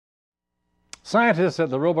Scientists at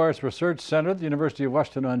the Robarts Research Centre at the University of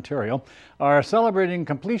Western Ontario are celebrating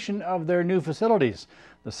completion of their new facilities.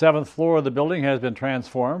 The 7th floor of the building has been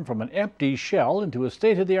transformed from an empty shell into a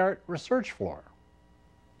state-of-the-art research floor.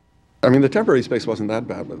 I mean, the temporary space wasn't that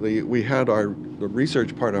bad. We had the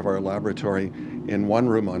research part of our laboratory in one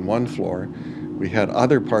room on one floor. We had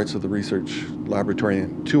other parts of the research laboratory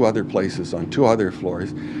in two other places on two other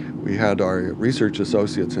floors. We had our research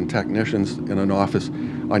associates and technicians in an office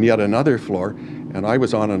on yet another floor, and I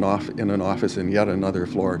was in an office in yet another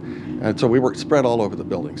floor. And so we were spread all over the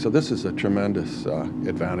building. So this is a tremendous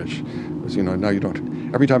advantage. As you know, now you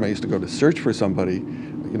don't, every time I used to go to search for somebody,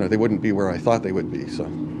 you know, they wouldn't be where I thought they would be. So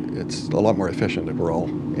it's a lot more efficient if we're all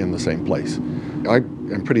in the same place. I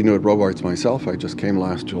am pretty new at Robarts myself. I just came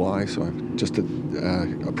last July, so I'm just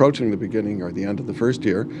approaching the beginning or the end of the first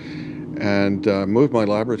year, and moved my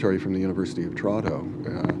laboratory from the University of Toronto.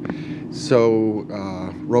 So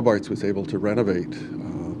Robarts was able to renovate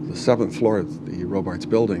the 7th floor of the Robarts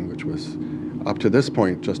building, which was up to this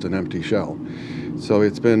point just an empty shell. So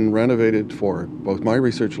it's been renovated for both my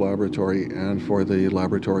research laboratory and for the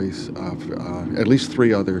laboratories of at least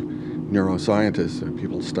 3 other neuroscientists,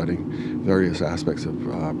 people studying various aspects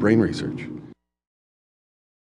of brain research.